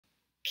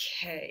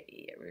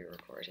Okay, are we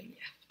recording?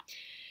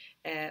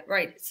 Yeah.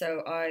 Right,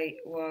 so I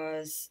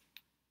was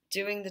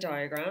doing the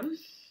diagram,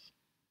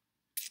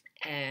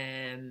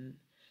 and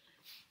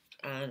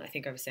I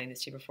think I was saying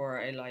this to you before.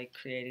 I like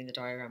creating the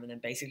diagram and then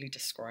basically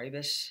describe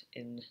it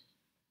in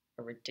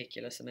a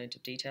ridiculous amount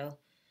of detail,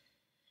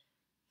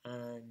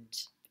 and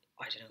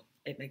I don't know.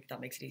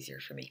 That makes it easier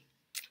for me.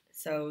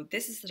 So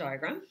this is the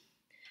diagram,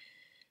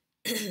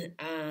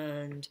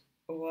 and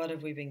what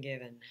have we been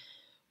given?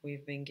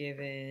 We've been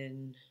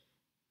given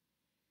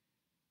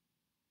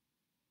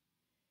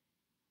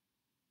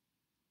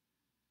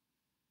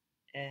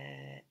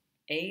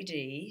AD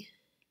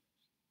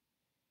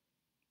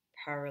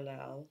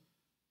parallel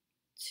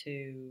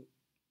to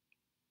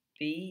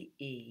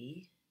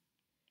BE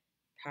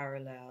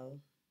parallel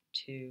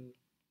to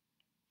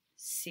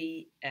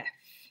CF.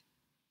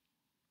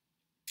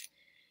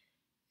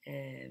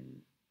 I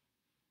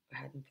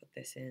hadn't put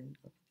this in.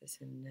 I'll put this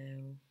in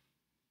now.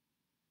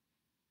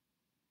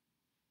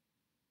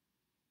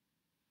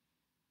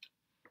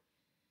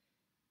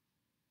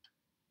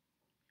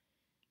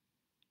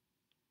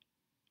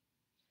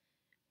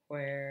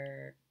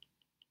 Where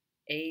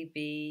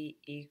AB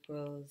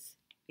equals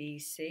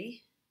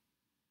BC.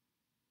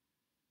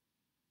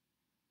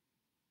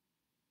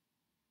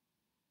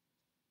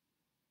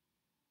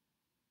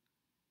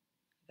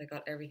 I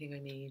got everything I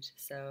need.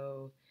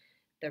 So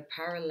they're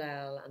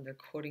parallel and they're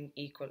cutting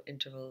equal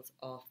intervals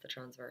off the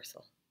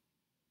transversal.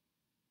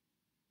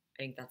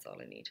 I think that's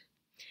all I need.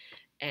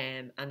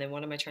 And then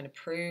what am I trying to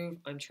prove?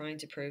 I'm trying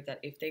to prove that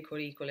if they cut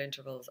equal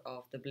intervals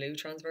of the blue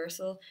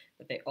transversal,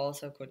 that they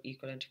also cut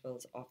equal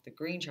intervals of the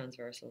green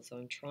transversal. So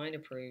I'm trying to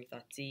prove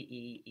that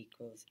DE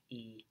equals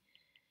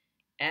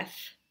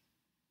EF.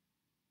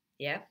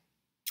 Yeah.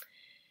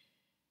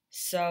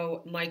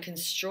 So my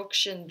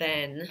construction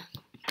then,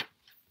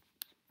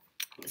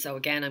 so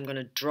again, I'm going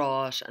to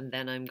draw it and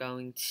then I'm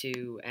going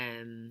to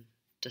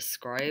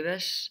describe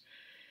it.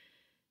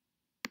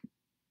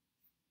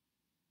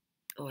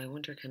 Oh, I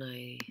wonder,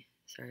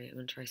 sorry, I'm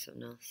going to try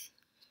something else.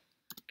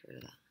 Get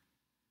rid of that.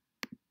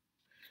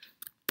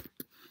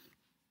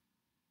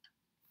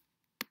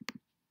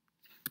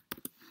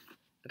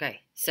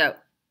 Okay, so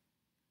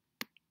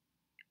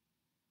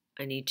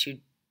I need to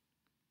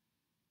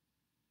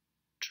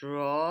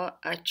draw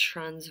a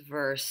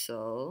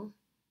transversal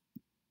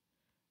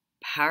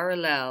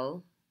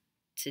parallel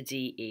to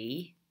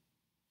DE,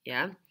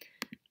 yeah?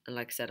 And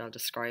like I said, I'll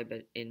describe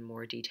it in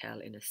more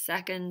detail in a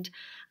second.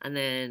 And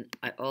then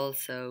I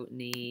also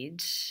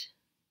need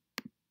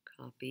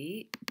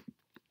copy,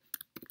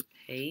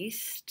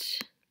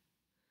 paste.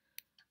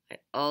 I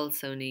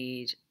also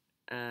need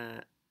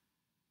there.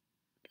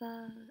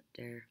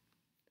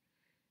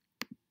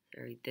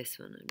 Sorry, this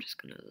one I'm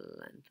just going to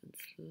lengthen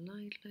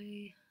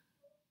slightly.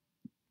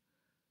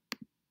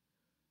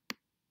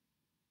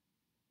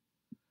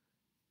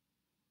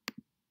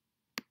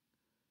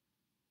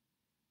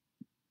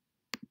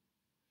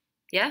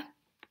 Yeah?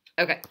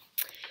 Okay.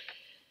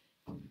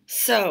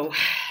 So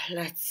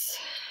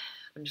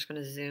I'm just going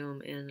to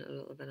zoom in a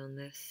little bit on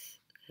this.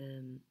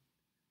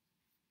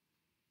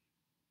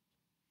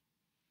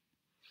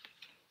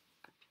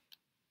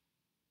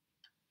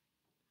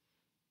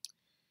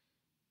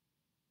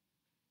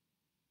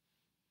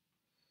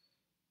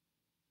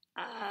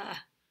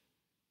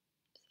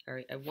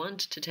 Sorry, I want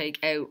to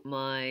take out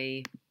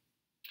my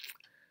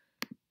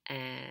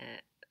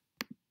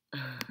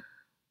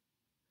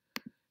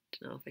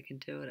don't know if I can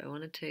do it. I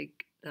want to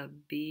take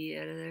that B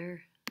out of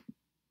there.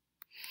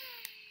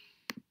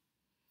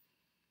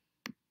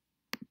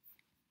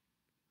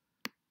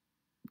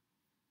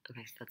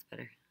 Okay, so that's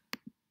better.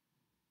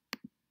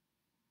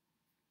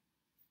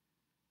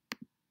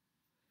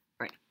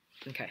 Right,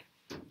 okay.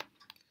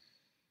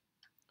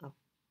 I'll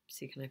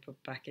see, can I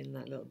put back in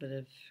that little bit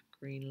of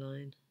green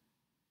line?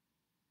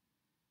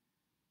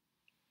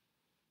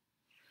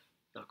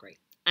 Not great.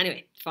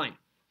 Anyway, fine.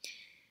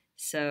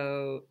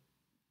 So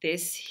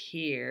this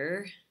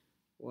here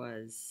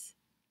was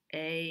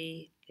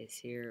A, this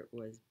here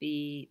was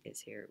B, this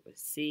here was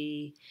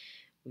C.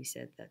 We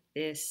said that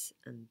this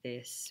and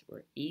this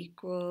were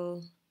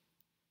equal.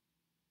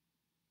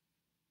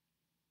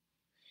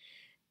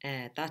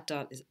 That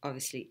dot is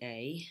obviously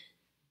A.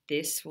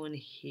 This one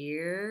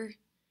here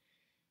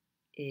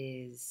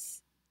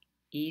is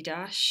E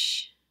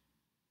dash.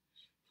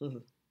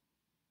 Sorry,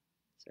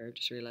 I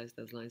just realised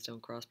those lines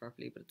don't cross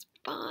properly, but it's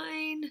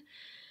fine.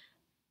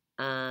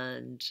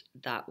 And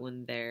that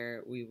one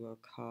there we will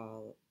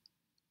call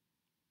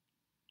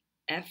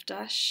F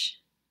dash.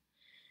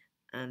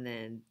 And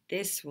then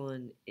this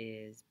one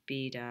is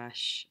B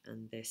dash,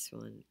 and this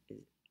one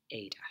is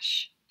A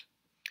dash.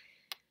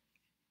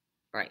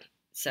 Right,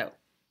 so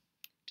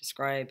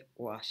describe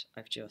what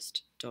I've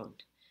just done.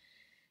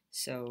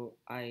 So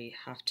I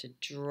have to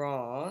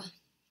draw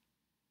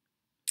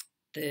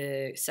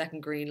the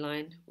second green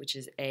line, which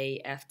is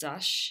AF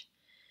dash,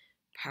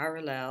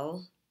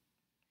 parallel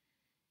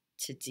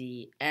to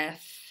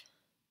DF,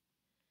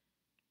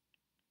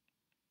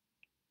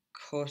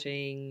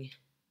 cutting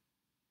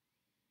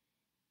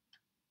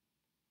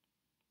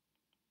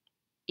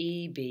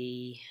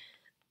EB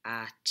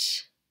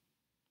at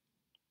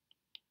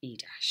E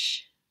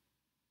dash.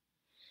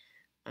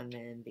 And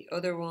then the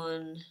other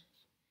one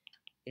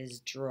is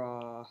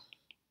draw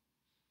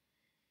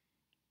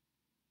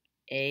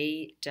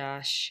A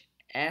dash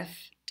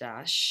F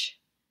dash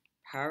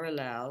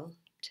parallel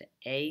to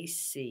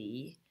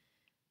AC,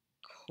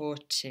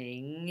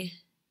 cutting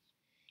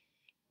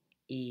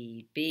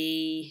EB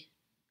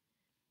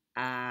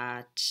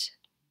at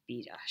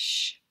B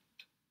dash.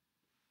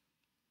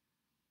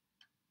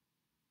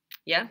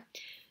 Yeah,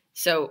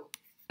 so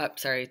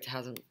sorry, it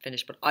hasn't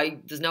finished, but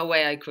there's no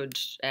way I could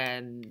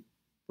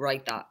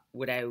write that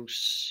without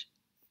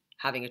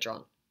having it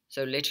drawn.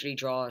 So literally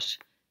draw it,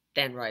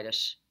 then write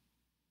it.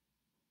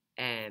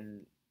 I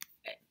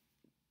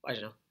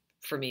don't know.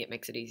 For me, it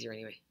makes it easier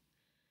anyway.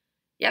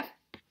 Yeah.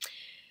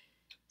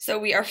 So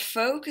we are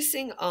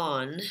focusing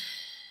on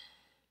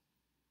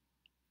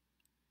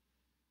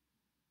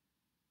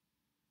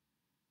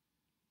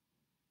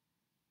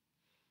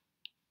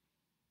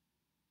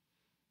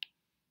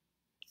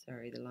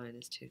sorry, the line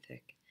is too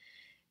thick.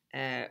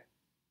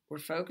 We're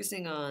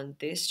focusing on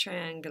this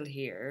triangle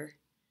here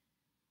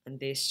and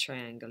this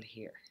triangle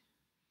here.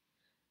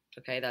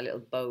 Okay, that little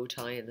bow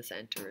tie in the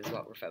center is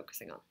what we're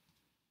focusing on.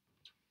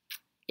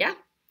 Yeah?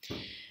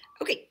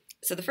 Okay,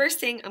 so the first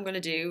thing I'm going to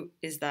do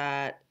is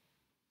that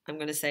I'm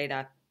going to say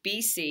that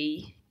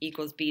BC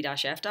equals B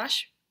dash F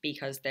dash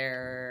because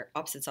they're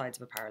opposite sides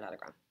of a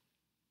parallelogram.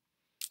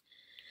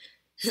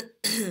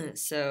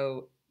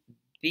 So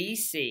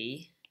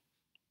BC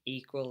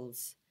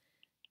equals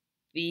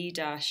B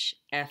dash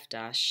F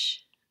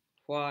dash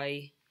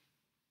Y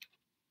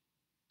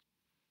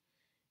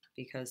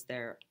because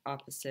they're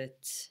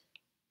opposite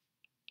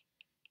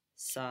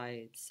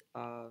sides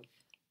of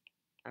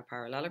a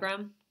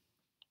parallelogram.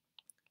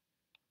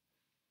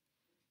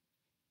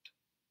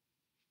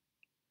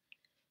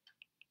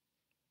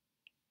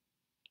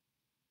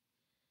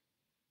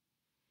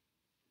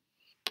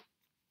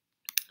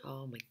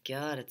 Oh my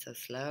god, it's so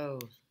slow.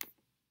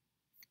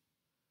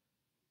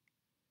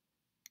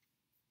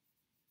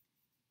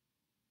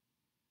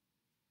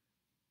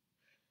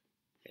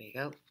 There you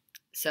go.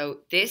 So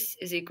this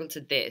is equal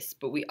to this,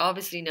 but we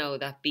obviously know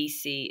that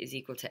BC is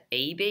equal to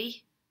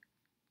AB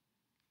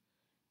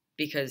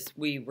because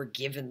we were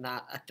given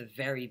that at the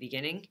very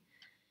beginning.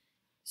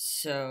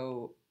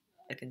 So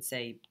I can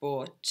say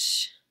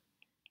but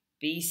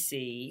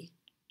BC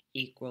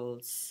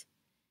equals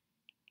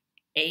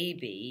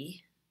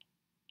AB,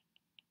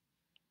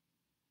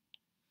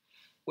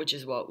 which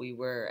is what we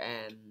were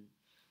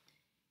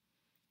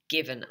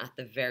given at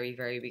the very,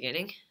 very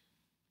beginning.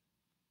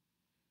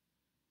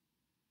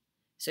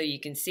 So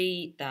you can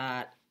see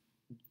that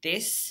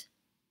this,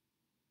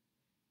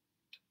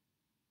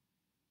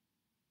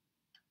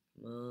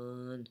 come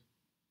on,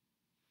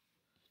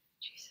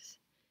 Jesus.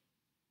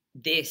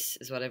 This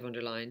is what I've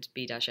underlined,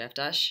 B dash F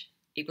dash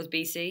equals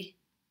BC,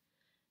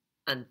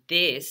 and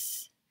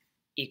this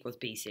equals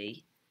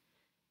BC,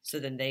 so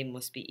then they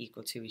must be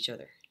equal to each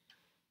other.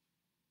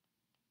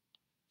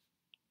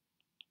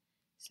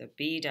 So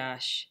B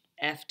dash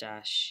F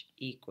dash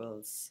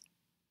equals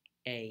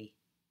AB.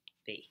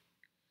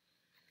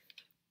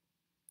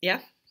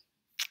 Yeah?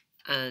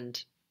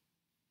 And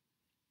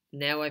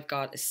now I've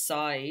got a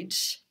side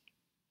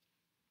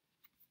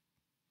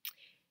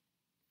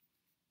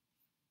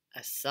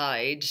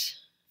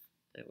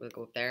that will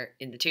go up there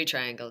in the two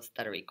triangles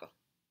that are equal.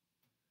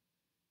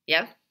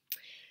 Yeah?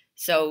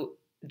 So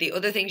the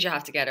other things you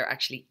have to get are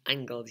actually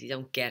angles. You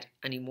don't get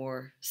any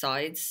more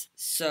sides.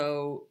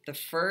 So the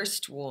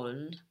first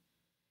one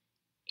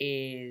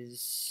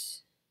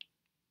is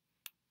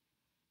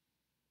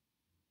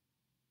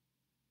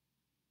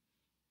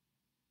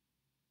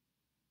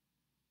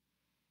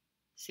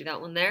see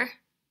that one there?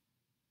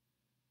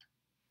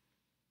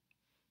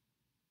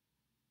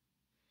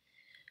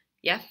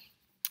 Yeah.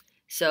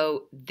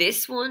 So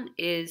this one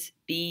is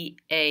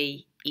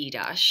BAE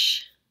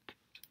dash.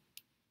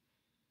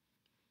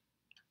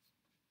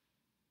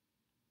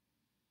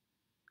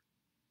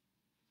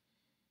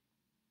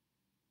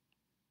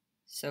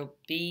 So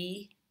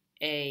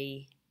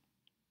BAE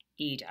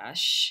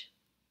dash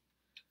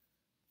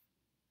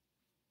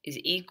is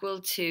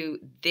equal to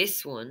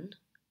this one,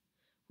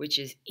 which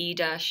is E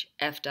dash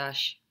F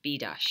dash B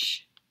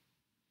dash.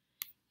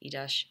 E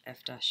dash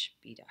F dash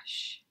B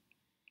dash.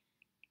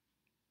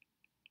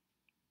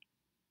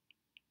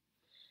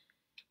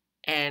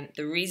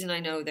 The reason I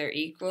know they're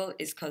equal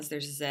is because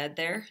there's a Z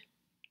there.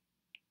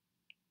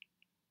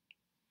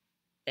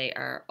 They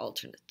are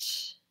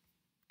alternate.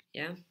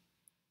 Yeah?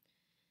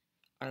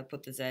 I'll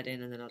put the Z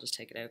in and then I'll just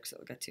take it out because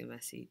it'll get too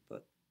messy,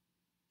 but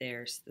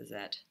there's the Z.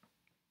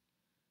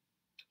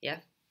 Yeah?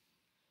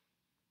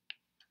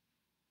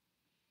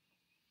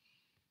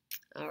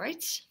 All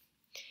right.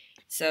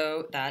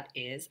 So that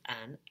is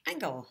an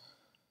angle.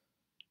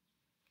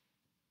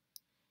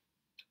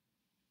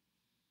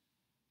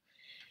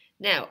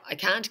 Now, I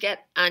can't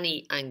get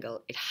any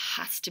angle. It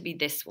has to be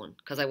this one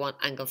because I want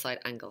angle side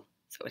angle.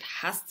 So it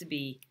has to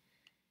be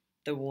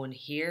the one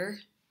here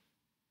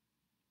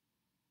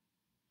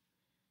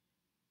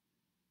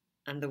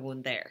and the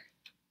one there.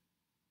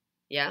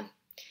 Yeah?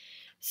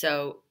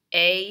 So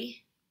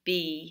A,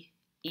 B,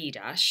 E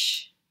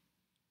dash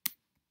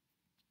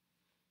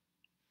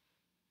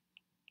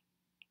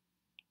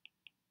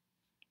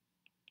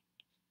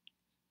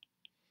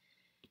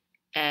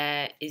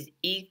is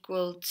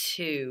equal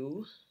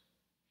to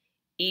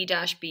E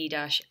dash B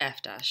dash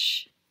F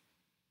dash.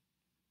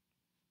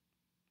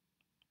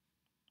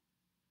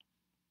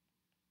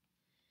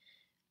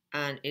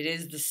 And it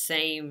is the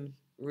same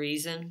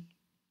reason.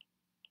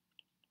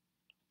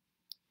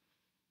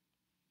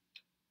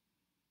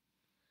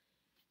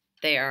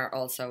 They are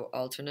also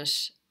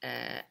alternate.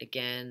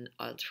 Again,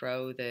 I'll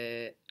throw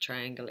the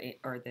triangle in,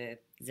 or the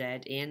Z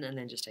in, and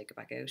then just take it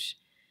back out.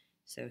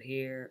 So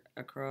here,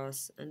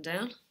 across and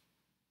down.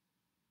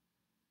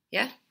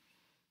 Yeah?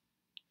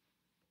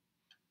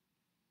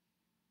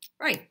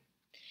 Right.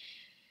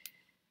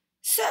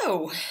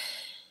 So,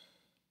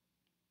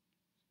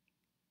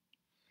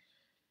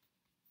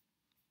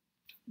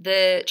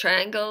 the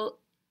triangle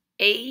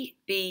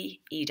ABE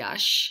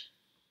dash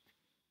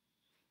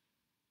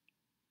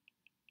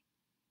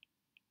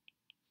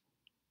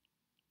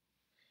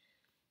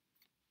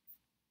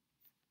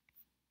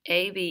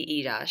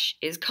ABE dash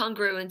is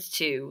congruent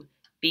to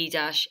B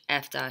dash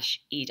F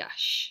dash E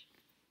dash.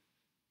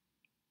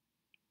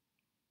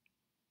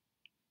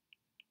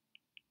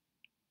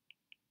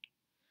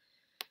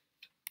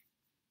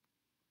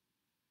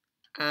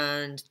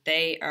 And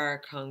they are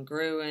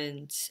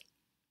congruent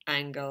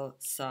angle,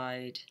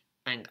 side,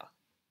 angle.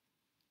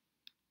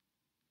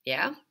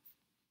 Yeah?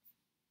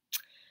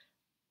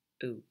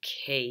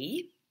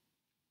 Okay.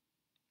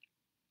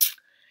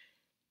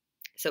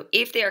 So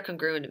if they are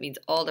congruent, it means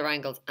all their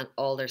angles and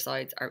all their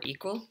sides are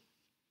equal.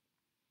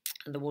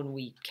 And the one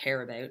we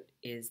care about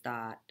is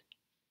that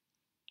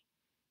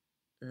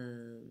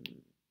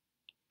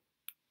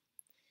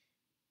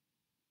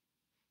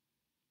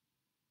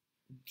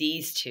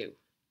these two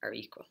are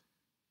equal.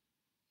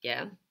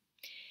 Yeah?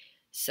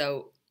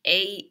 So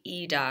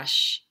AE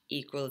dash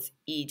equals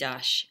E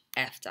dash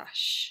F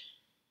dash.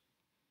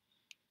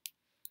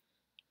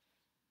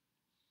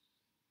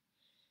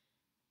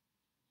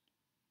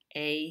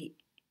 AE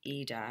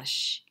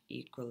dash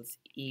equals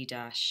E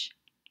dash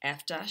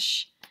F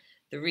dash.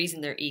 The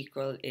reason they're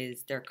equal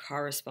is their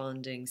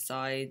corresponding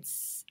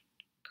sides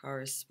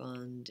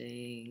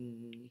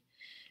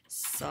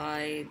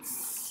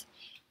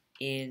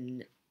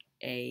in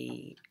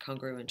a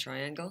congruent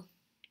triangle.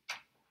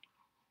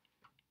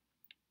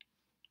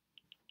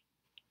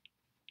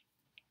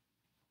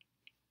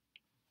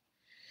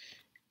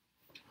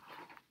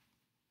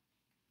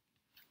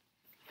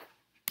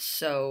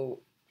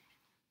 So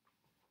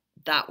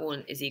that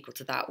one is equal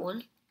to that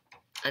one.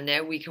 And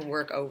now we can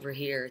work over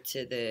here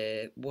to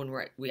the one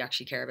where we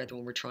actually care about, the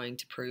one we're trying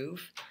to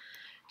prove.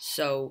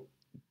 So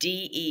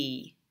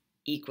DE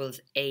equals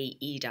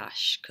AE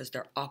dash, because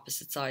they're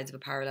opposite sides of a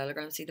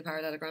parallelogram. See the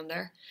parallelogram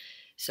there?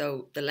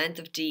 So the length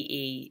of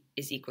DE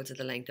is equal to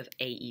the length of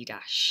AE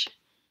dash.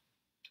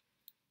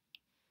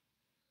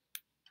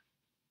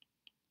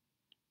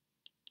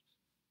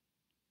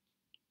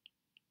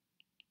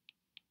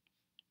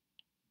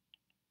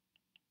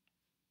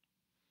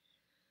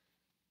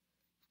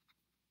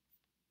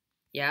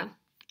 Yeah?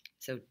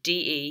 So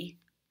DE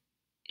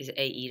is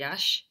AE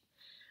dash,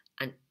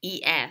 and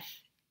EF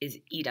is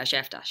E dash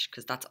F dash,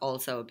 because that's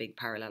also a big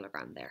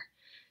parallelogram there.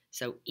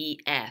 So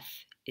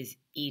EF is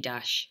E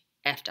dash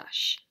F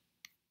dash.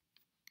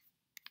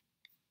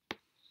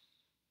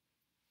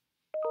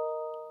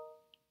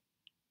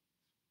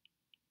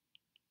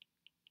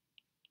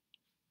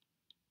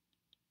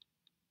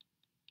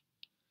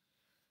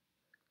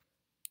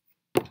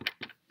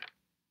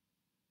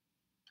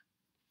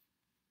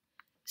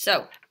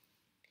 So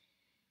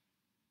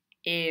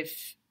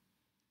if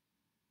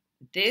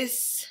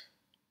this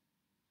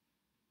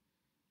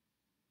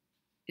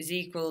is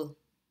equal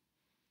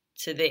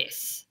to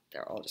this,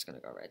 they're all just going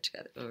to go red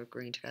together, or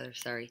green together,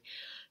 sorry.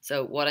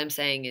 So what I'm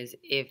saying is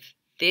if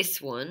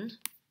this one,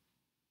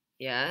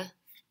 yeah,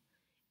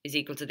 is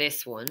equal to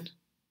this one,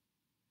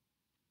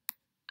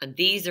 and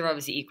these are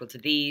obviously equal to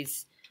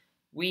these,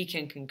 we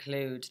can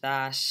conclude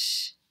that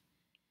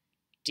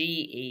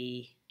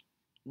DE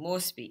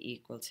must be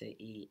equal to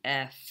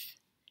EF,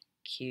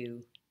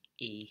 QED.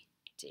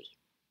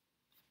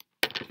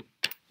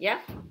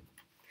 Yeah?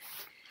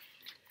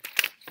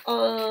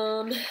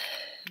 How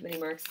many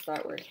marks is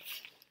that worth?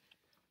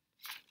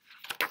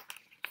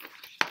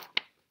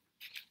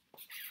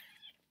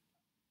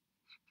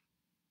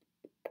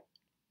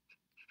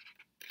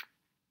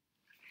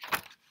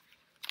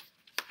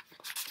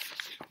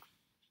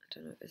 I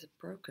don't know, is it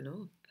broken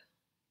up?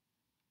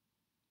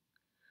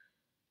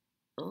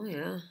 Oh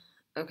yeah,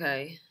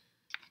 okay.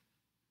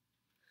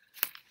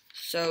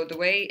 So the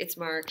way it's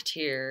marked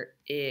here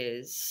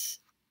is,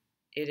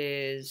 it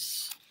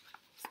is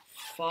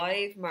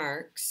 5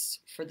 marks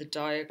for the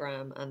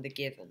diagram and the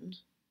given.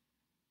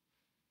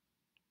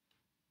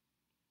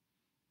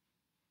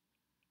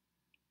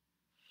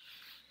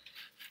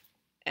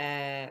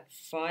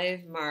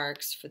 5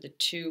 marks for the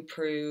to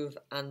prove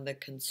and the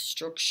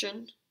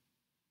construction.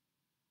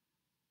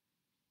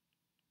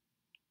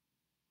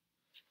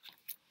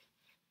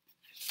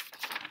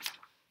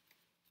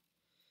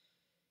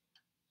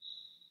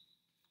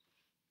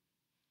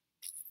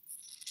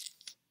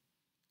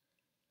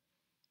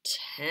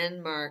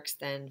 Ten marks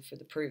then for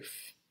the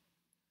proof.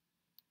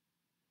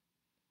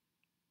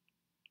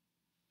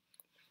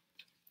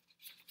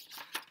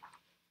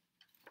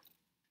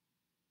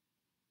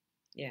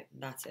 Yeah,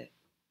 that's it.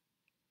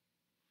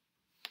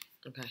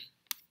 Okay.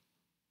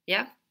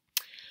 Yeah.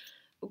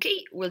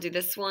 Okay, we'll do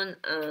this one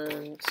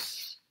and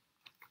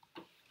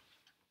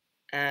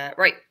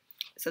right.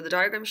 So the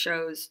diagram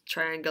shows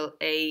triangle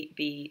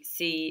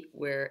ABC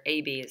where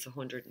AB is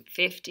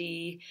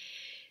 150.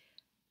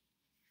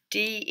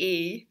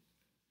 DE,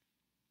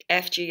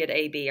 FG and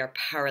AB are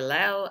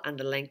parallel and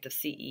the length of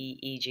CE,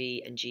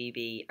 EG and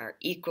GB are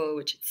equal,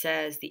 which it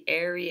says the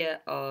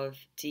area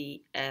of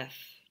DF,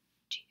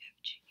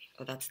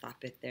 oh that's that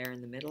bit there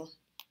in the middle.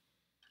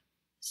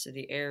 So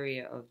the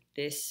area of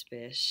this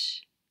bit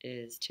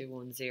is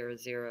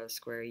 2100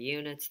 square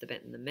units, the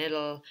bit in the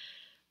middle.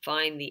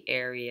 Find the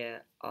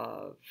area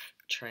of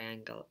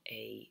triangle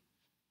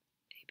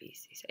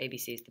ABC. So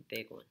ABC is the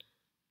big one.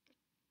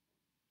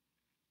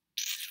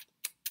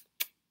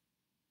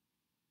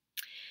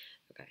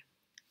 Okay,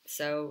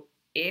 so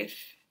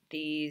if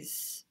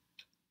these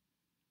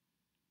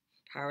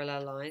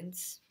parallel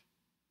lines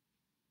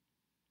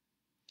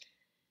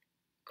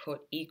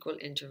cut equal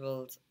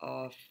intervals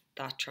of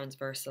that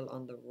transversal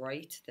on the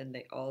right, then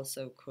they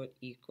also cut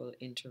equal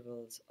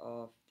intervals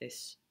of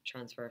this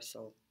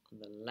transversal on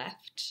the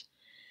left.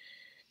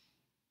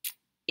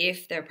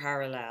 If they're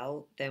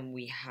parallel, then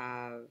we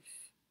have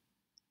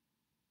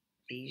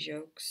these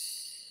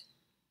yolks.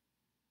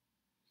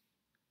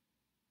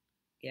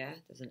 Yeah,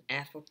 there's an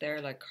F up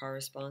there like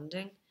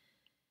corresponding.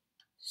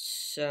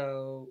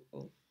 So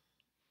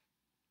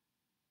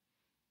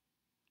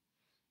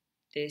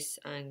this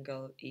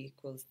angle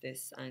equals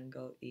this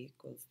angle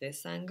equals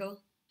this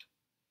angle.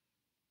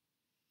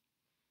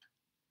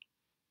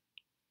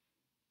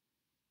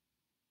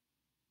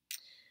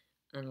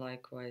 And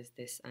likewise,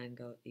 this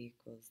angle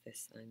equals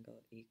this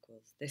angle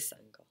equals this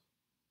angle.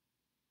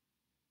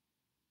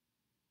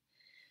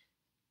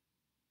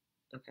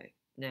 Okay,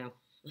 now,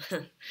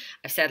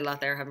 I've said a lot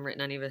there, I haven't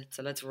written any of it,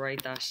 so let's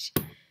write that.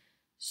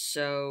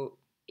 So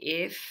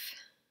if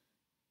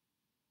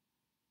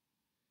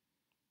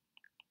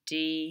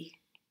D,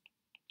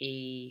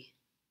 E,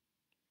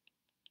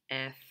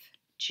 F,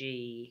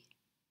 G,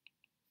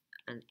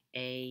 and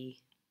A,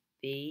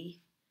 B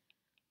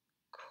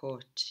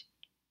cut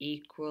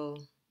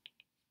equal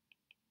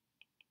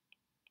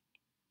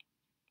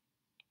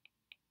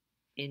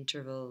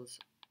intervals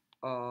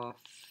of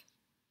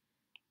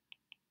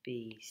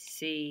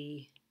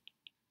BC,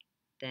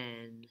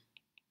 then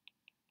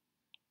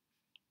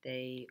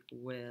they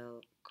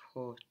will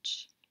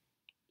cut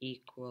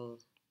equal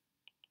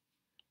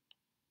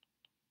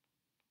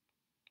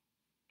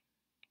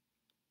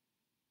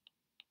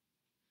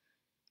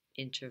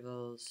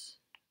intervals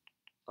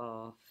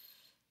of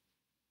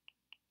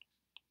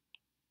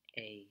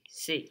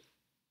AC.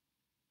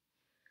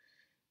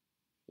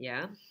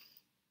 Yeah.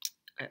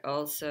 I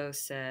also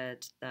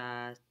said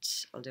that,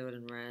 I'll do it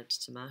in red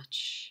to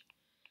match,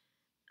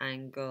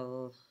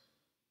 angle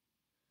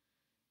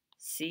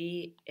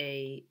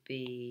CAB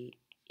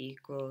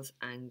equals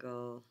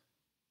angle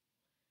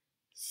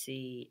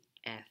CFG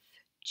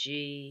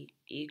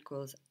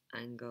equals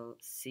angle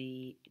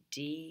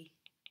CDE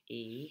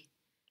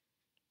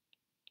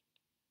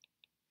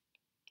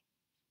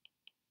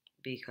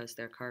because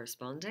they're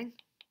corresponding.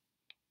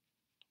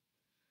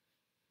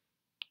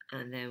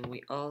 And then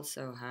we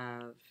also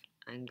have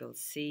angle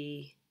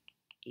CE,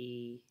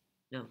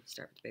 no,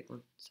 start with the big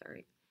one,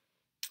 sorry.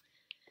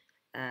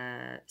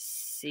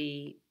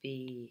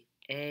 CBA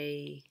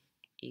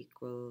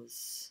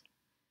equals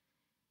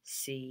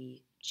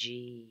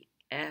CGF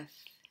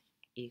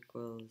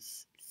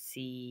equals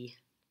CED,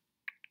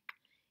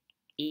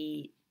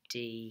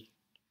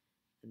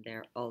 and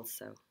they're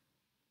also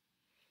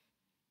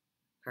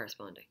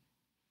corresponding,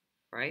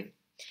 right?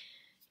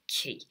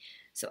 Okay,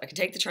 so I can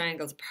take the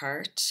triangles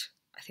apart.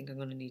 I think I'm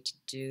going to need to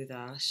do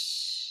that.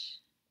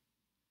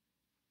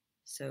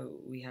 So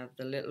we have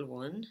the little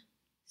one,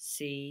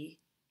 C,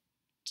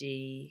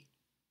 D,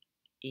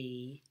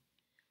 E,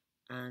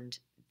 and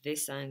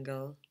this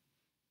angle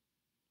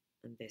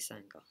and this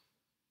angle,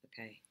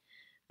 okay?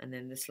 And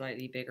then the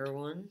slightly bigger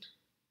one,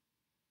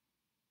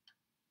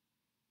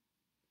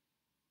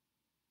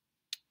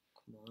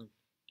 come on.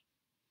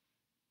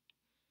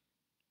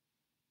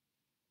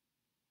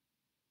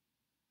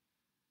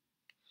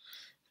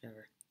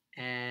 Whatever.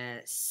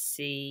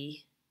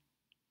 C,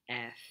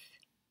 F,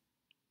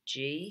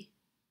 G,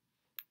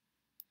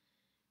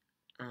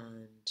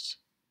 and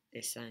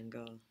this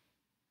angle,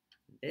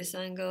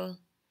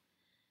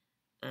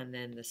 and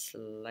then the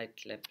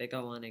slightly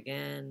bigger one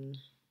again.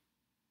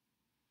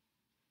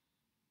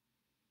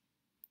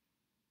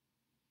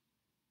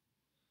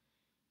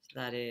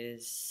 that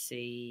is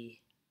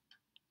C,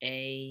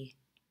 A,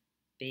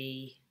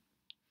 B,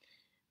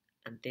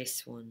 and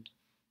this one,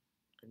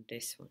 and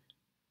this one.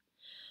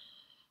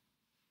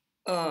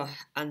 Oh,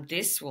 and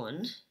this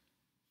one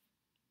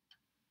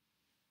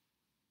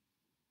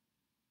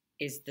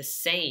is the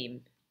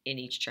same in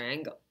each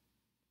triangle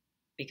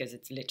because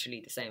it's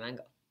literally the same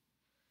angle.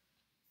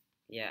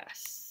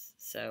 Yes,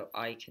 so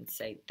I can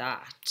say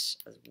that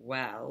as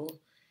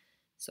well.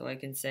 So I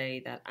can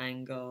say that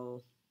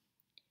angle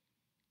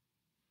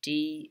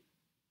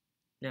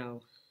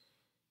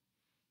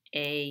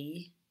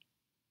ACB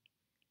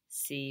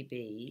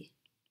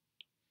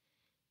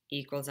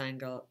equals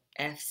angle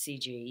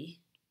FCG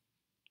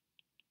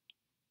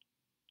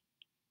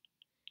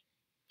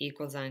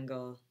equals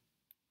angle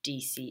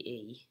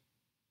DCE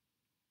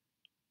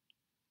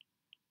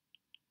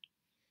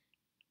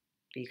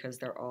because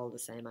they're all the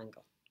same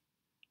angle.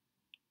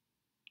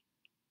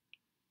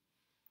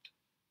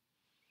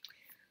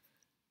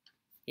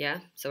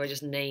 Yeah, so I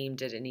just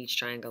named it in each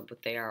triangle,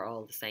 but they are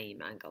all the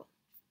same angle.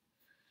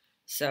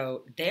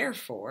 So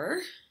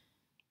therefore,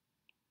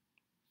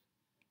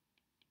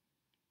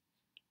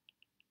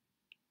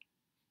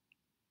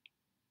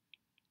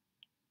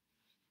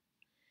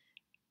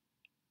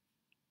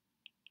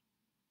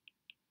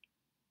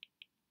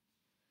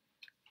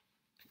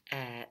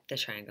 the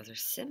triangles are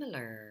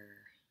similar.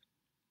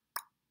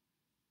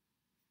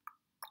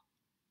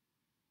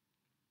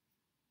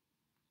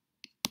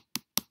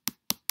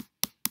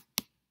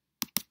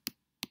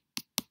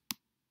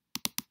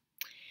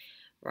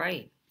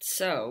 Right,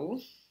 so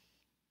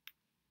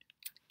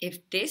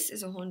if this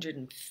is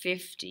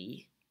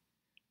 150,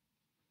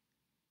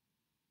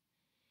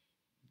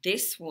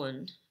 this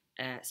one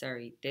is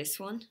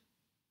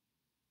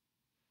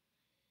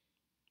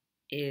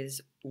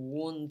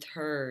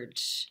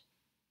 1/3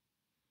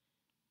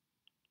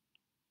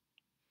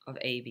 of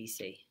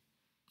ABC.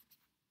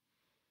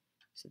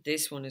 So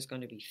this one is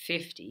going to be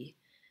 50,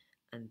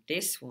 and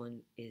this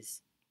one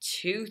is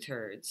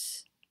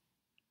 2/3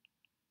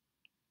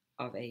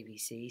 of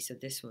ABC, so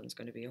this one's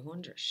going to be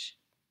 100.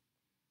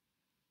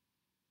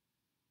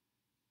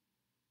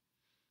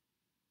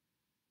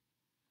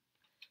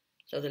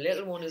 So the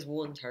little one is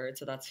 1/3,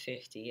 so that's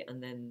 50,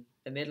 and then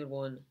the middle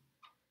one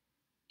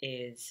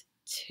is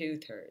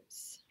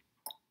 2/3.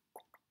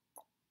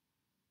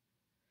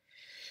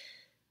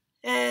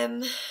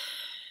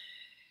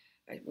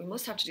 We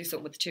must have to do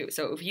something with the two.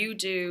 So if you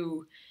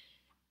do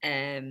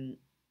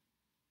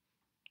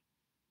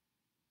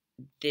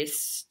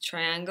this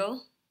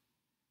triangle,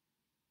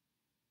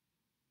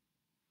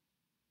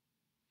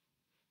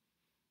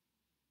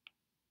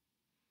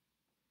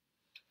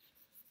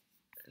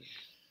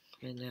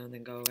 and now and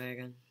then go away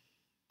again.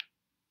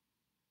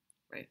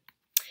 Right.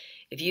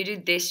 If you do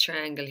this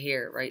triangle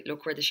here, right,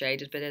 look where the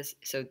shaded bit is.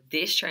 So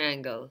this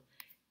triangle,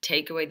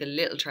 take away the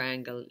little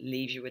triangle,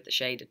 leaves you with the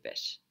shaded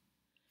bit.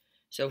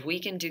 So if we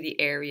can do the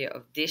area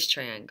of this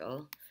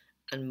triangle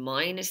and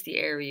minus the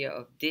area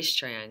of this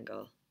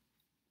triangle,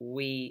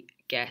 we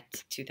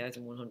get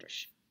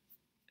 2,100.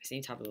 I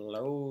seem to have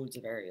loads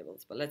of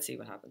variables, but let's see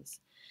what happens.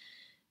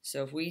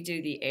 So if we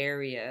do the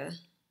area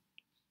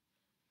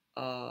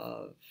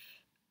of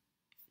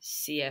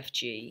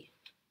CFG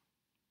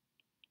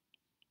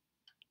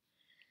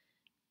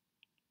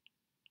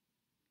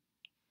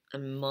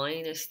and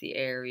minus the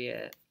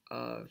area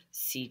of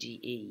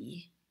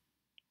CDE,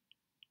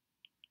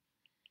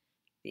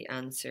 the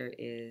answer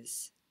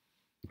is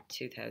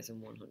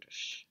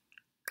 2,100.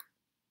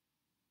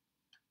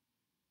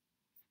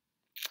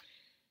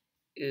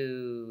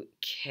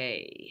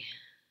 Okay.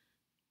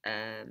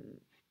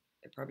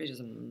 It probably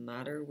doesn't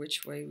matter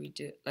which way we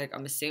do. Like,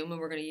 I'm assuming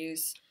we're going to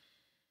use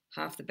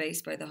half the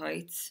base by the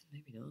heights.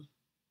 Maybe not.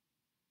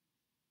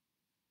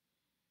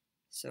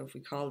 So if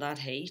we call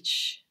that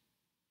H,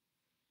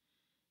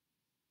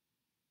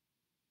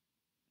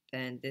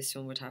 then this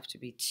one would have to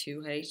be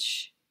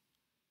 2H.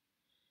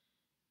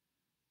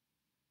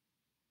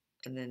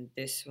 And then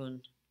this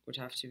one would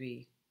have to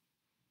be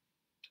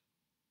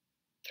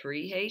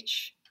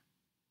 3H.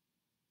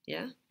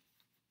 Yeah?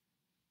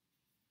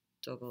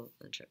 Double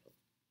and triple.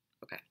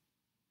 Okay.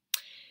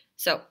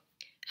 So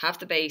half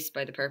the base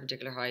by the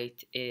perpendicular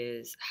height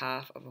is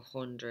half of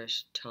 100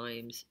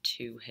 times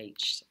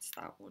 2H. That's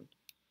that one.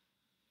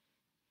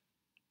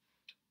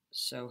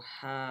 So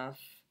half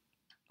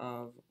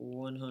of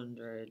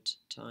 100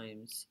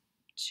 times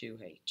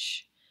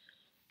 2H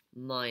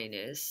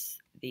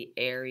minus the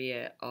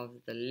area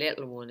of the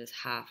little one is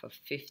half of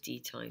 50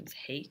 times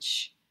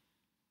H.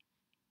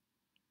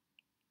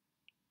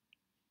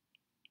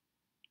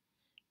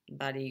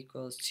 That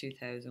equals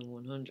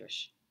 2,100.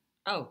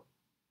 Oh,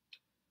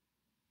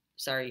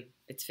 sorry,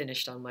 it's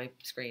finished on my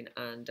screen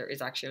and there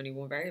is actually only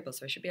one variable,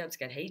 so I should be able to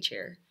get H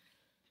here.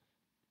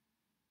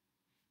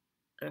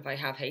 And if I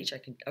have H, I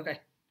can,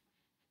 okay,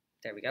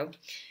 there we go.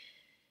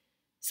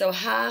 So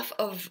half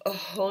of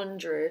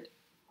 100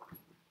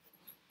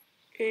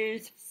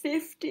 is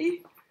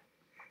 50.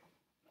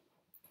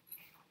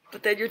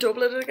 But then you're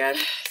doubling it again,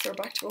 so we're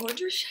back to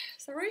 100. Is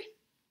that right?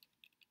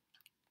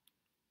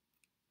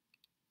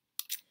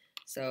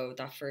 So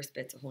that first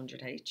bit's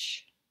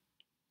 100h.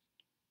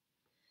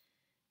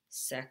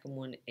 Second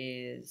one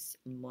is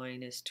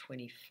minus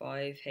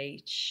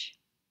 25h,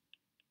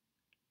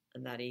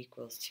 and that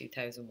equals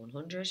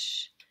 2100.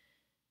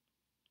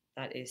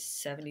 That is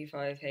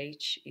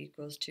 75h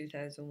equals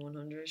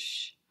 2100.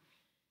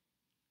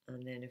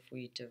 And then if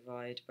we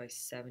divide by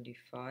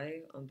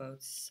 75 on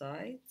both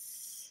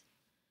sides,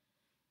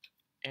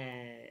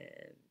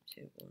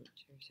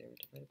 2120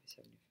 divided by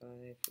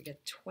 75, we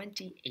get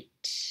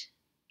 28.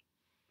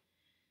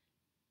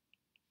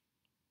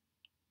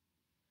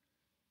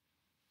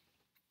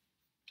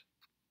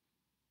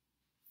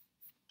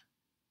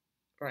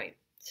 Right,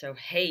 so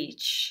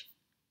H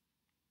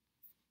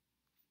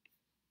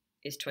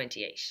is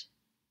 28.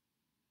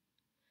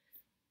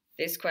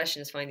 This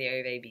question is find the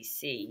area of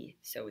ABC,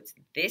 so it's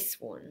this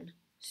one,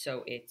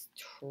 so it's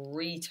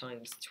 3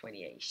 times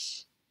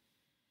 28.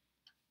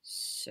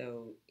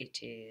 So it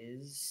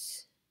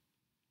is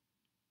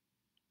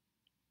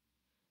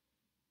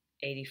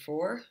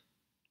 84.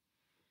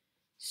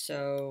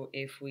 So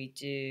if we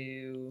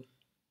do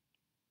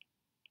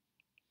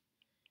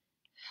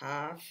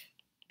half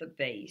the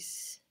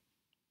base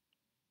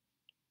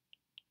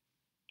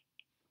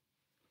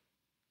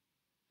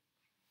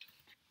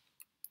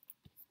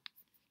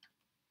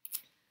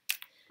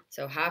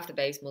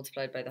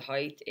multiplied by the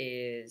height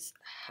is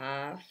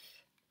half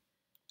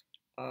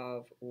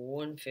of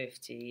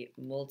 150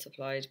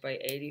 multiplied by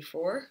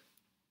 84.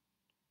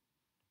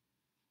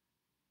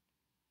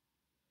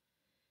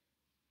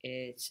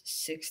 It's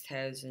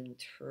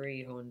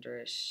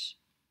 6,300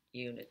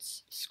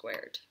 units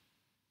squared.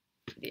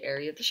 The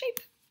area of the shape.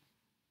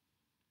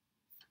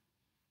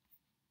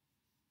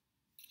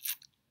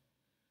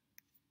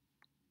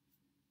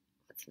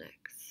 What's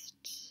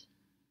next?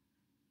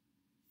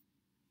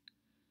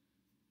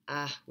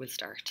 We'll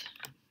start.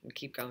 We'll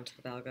keep going till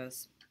the bell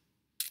goes.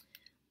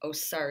 Oh,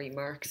 sorry,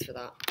 marks for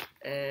that.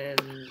 10.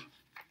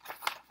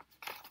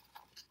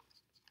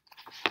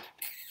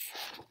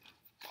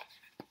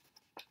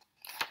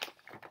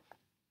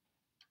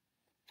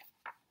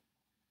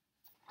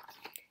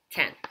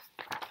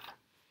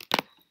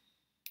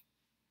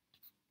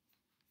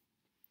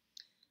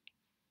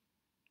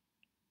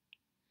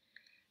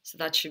 So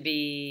that should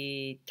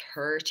be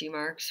 30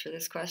 marks for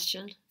this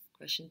question.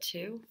 Question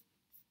 2.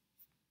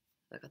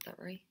 Have I got that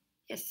right?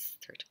 Yes,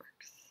 30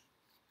 marks.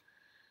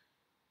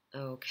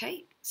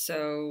 Okay,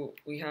 so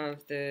we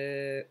have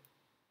the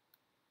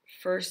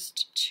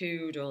first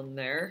 2 done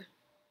there.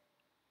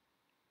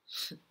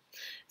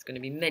 It's going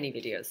to be many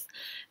videos.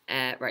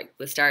 Right,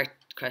 we'll start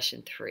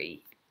question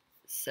 3.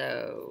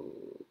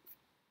 So,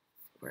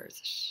 where is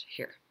it?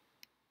 Here.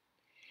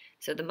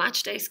 So the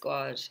matchday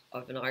squad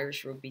of an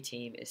Irish rugby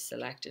team is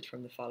selected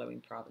from the following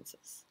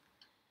provinces.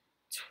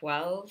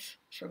 12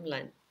 from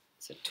Leinster.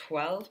 So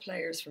 12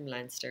 players from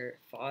Leinster,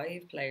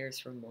 5 players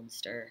from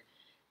Munster,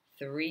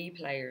 3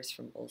 players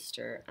from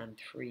Ulster, and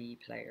 3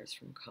 players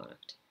from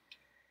Connacht.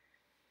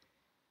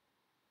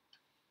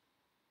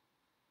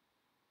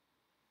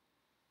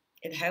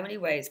 In how many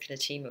ways can a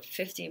team of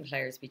 15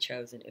 players be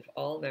chosen if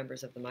all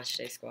members of the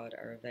matchday squad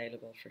are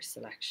available for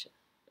selection?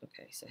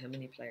 Okay, so how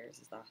many players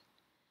is that?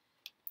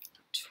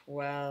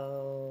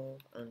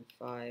 12 and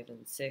 5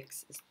 and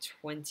 6 is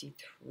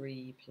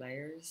 23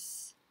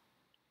 players.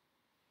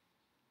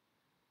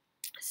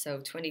 So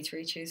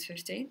 23 choose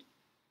 15.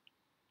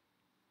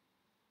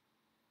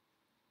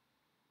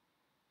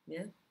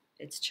 Yeah,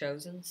 it's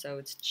chosen, so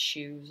it's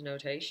choose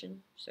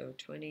notation. So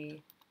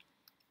 20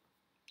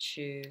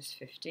 choose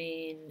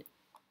 15.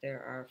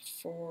 There are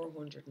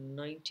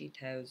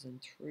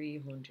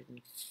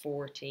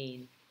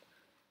 490,314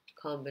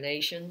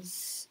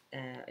 combinations.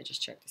 I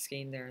just checked the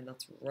scheme there and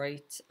that's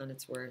right, and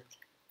it's worth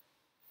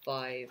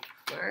 5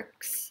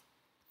 marks.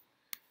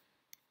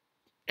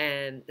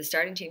 The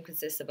starting team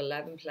consists of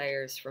 11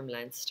 players from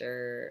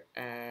Leinster.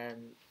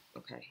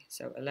 Okay,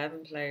 so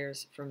 11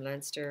 players from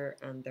Leinster,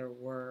 and there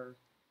were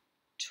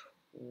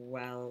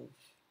 12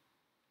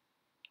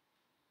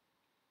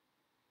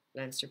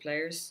 Leinster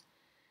players.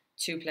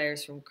 2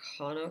 players from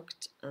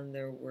Connacht, and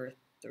there were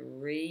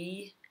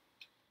 3.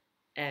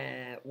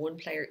 1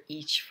 player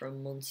each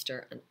from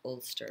Munster and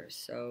Ulster.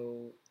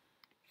 So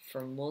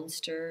from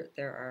Munster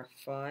there are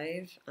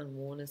 5 and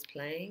 1 is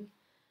playing,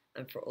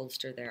 and for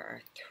Ulster there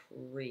are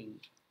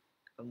 3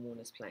 and 1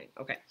 is playing.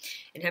 Okay,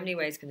 in how many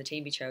ways can the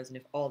team be chosen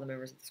if all the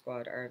members of the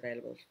squad are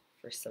available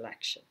for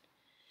selection?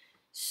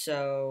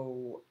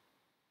 So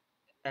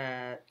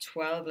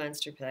 12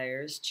 Leinster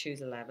players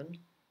choose 11,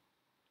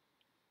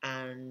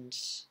 and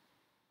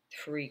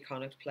 3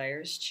 Connacht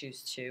players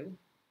choose 2,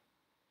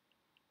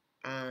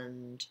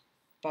 and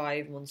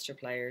 5 Munster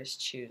players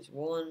choose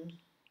 1,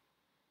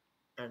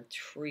 and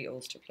 3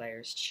 Ulster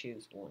players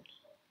choose 1.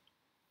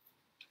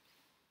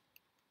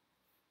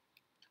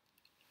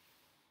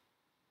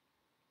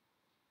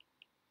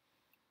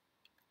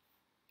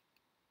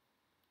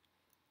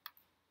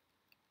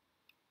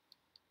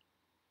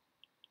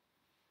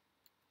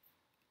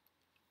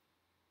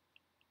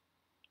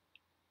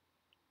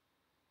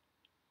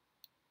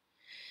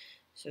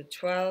 So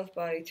 12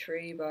 by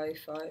 3 by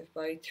 5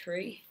 by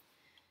 3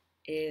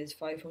 is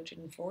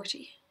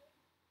 540.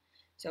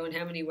 So in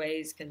how many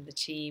ways can the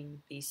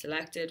team be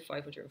selected?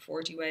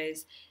 540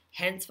 ways.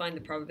 Hence find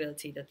the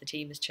probability that the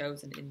team is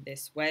chosen in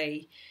this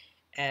way.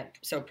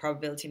 So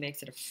probability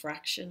makes it a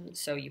fraction.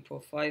 So you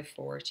put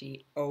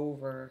 540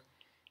 over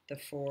the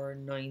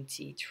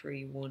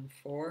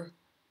 49314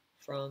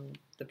 from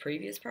the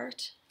previous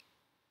part.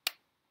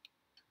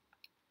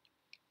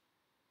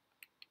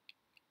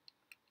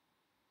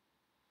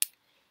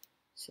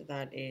 So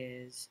that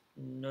is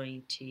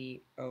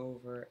 90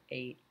 over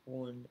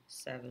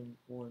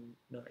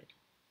 81719.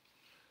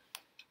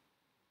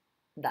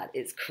 That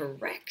is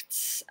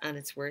correct, and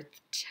it's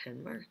worth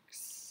 10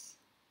 marks.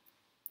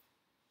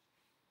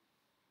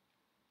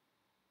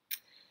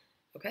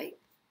 Okay.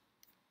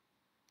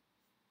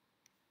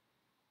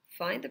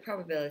 Find the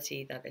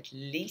probability that at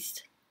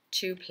least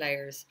 2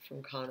 players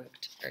from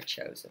Connacht are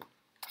chosen.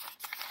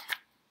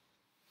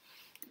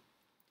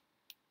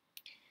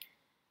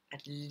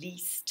 At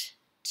least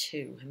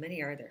 2. How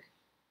many are there?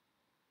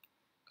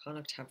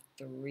 Connacht have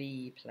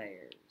 3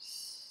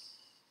 players.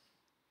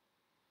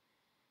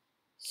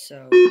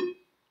 So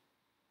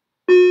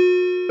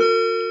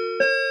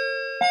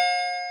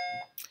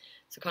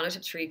Connacht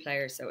have 3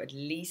 players, so at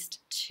least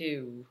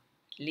 2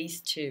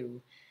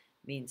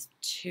 means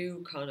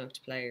 2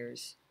 Connacht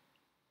players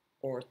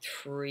or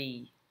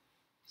 3,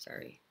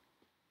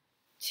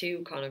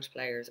 2 Connacht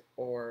players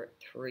or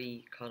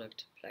 3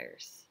 Connacht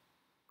players.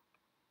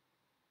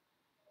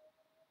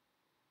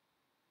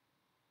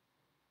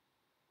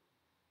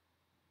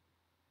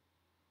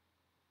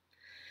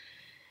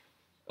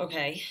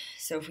 Okay,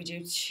 so if we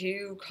do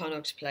 2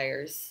 Connacht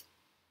players,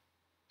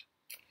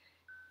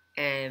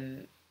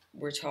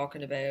 we're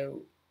talking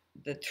about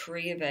the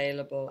 3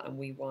 available and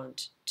we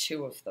want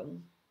 2 of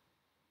them.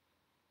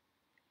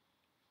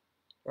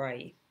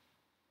 Right.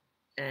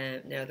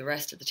 Now the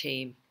rest of the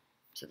team,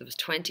 so there was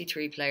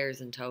 23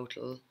 players in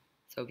total.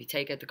 So if you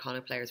take out the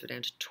Connacht players, we're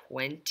down to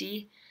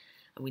 20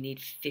 and we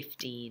need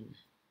 15.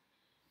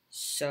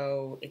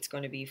 So it's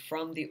going to be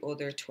from the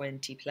other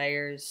 20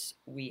 players,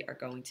 we are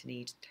going to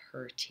need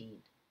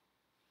 13.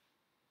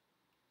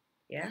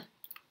 Yeah?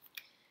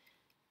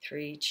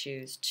 3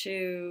 choose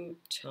 2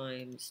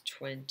 times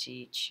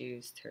 20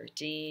 choose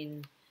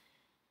 13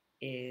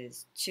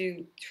 is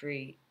 2,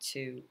 3,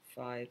 2,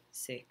 5,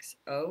 6,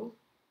 0.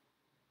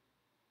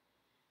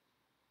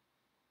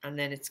 And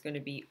then it's going to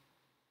be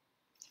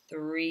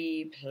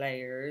 3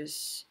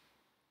 players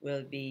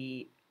will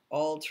be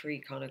all 3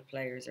 Connacht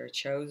players are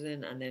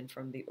chosen, and then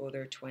from the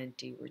other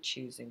 20 we're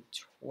choosing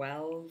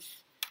 12.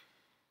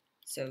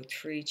 So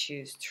 3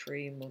 choose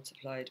 3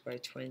 multiplied by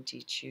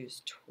 20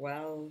 choose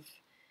 12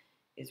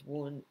 is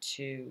 1,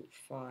 2,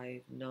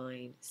 5,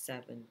 9,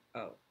 7,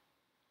 0.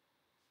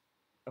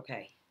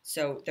 Okay,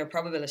 so they're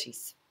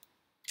probabilities.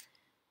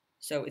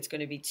 So it's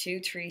going to be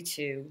 2, 3,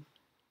 2,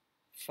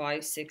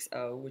 5, 6,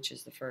 0, which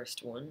is the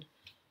first one,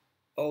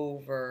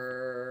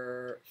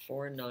 over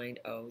 4, 9,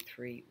 0,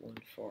 3, 1,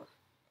 4.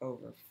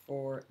 Over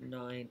 4,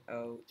 9,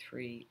 0,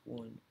 3,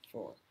 1,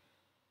 4.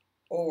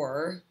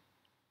 Or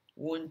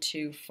 1,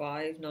 2,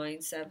 5,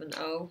 9, 7,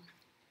 0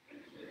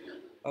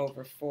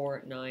 over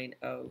 4, 9,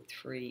 0,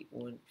 3,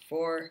 1,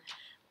 4.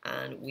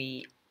 And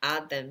we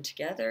add them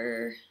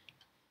together.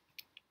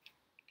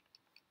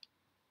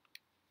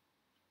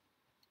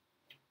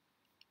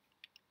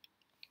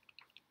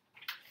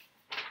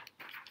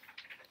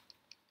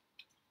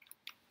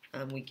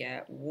 And we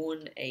get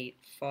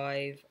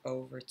 185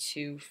 over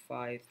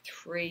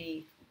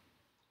 253.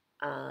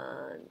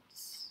 And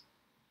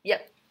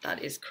yep,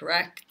 that is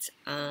correct.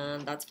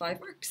 And that's 5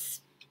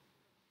 marks.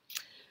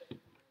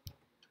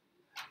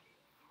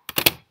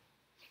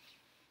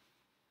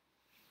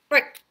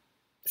 Right,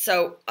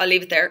 so I'll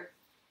leave it there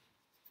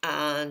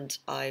and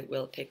I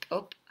will pick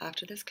up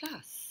after this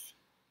class.